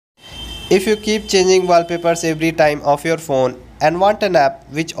If you keep changing wallpapers every time of your phone and want an app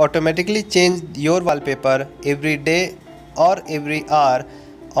which automatically changes your wallpaper every day or every hour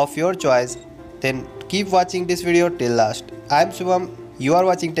of your choice, then keep watching this video till last. I am Shubham, you are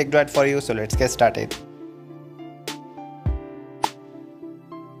watching TechDroid4U, so let's get started.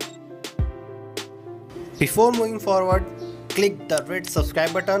 Before moving forward, click the red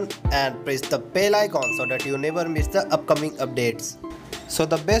subscribe button and press the bell icon so that you never miss the upcoming updates. So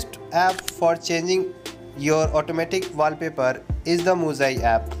the best app for changing your automatic wallpaper is the Mosaic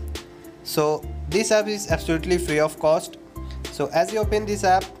app. So this app is absolutely free of cost. So as you open this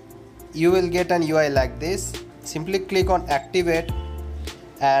app, you will get an UI like this. Simply click on activate,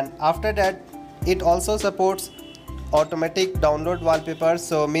 and after that it also supports automatic download wallpapers,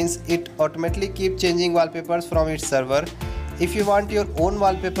 so means it automatically keep changing wallpapers from its server. If you want your own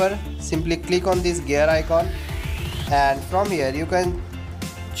wallpaper, simply click on this gear icon, and from here you can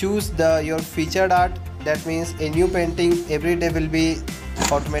choose your featured art. That means a new painting every day will be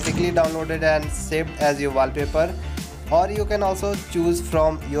automatically downloaded and saved as your wallpaper, or you can also choose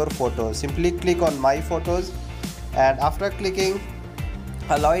from your photos. Simply click on my photos, and after clicking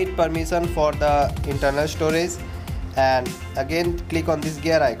allow it permission for the internal storage, and again click on this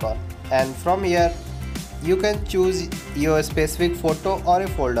gear icon, and from here you can choose your specific photo or a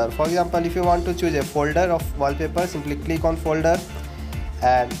folder. For example, if you want to choose a folder of wallpaper, simply click on folder,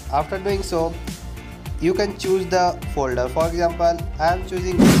 and after doing so you can choose the folder. For example, I am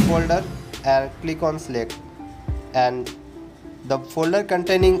choosing this folder and click on select, and the folder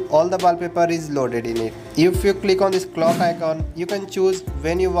containing all the wallpaper is loaded in it. If you click on this clock icon, you can choose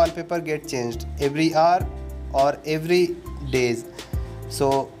when your wallpaper get changed, every hour or every days.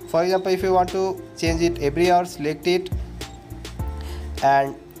 So for example, if you want to change it every hour, select it,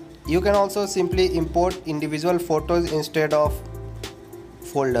 and you can also simply import individual photos instead of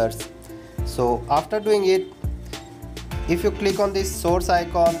folders. So after doing it, if you click on this source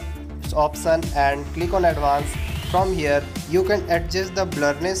icon option and click on advanced, from here you can adjust the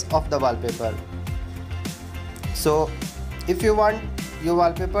blurriness of the wallpaper. So if you want your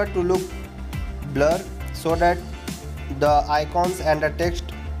wallpaper to look blur so that the icons and the text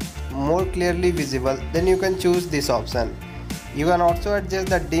more clearly visible, then you can choose this option. You can also adjust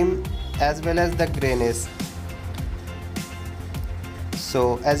the dim as well as the grayness.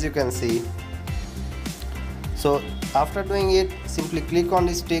 So as you can see, so after doing it, simply click on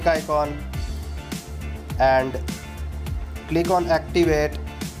this tick icon and click on activate,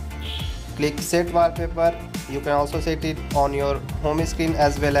 click set wallpaper. You can also set it on your home screen,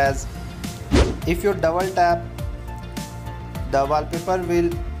 as well as if you double tap, the wallpaper will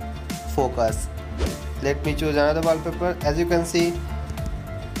focus. Let me choose another wallpaper. As you can see,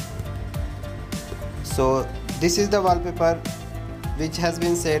 so this is the wallpaper which has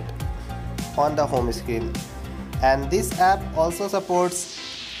been set on the home screen, and this app also supports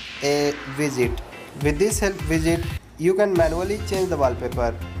a widget. With this help widget, you can manually change the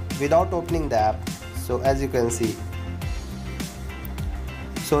wallpaper without opening the app. So as you can see,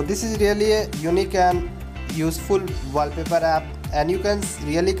 so this is really a unique and useful wallpaper app, and you can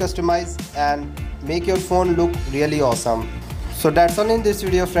really customize and make your phone look really awesome. So that's all in this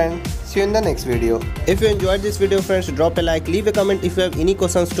video, friends. See you in the next video. If you enjoyed this video, friends, drop a like, leave a comment if you have any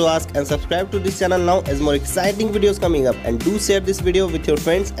questions to ask, and subscribe to this channel now as more exciting videos coming up, and do share this video with your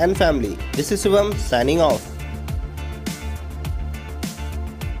friends and family. This is Shubham signing off.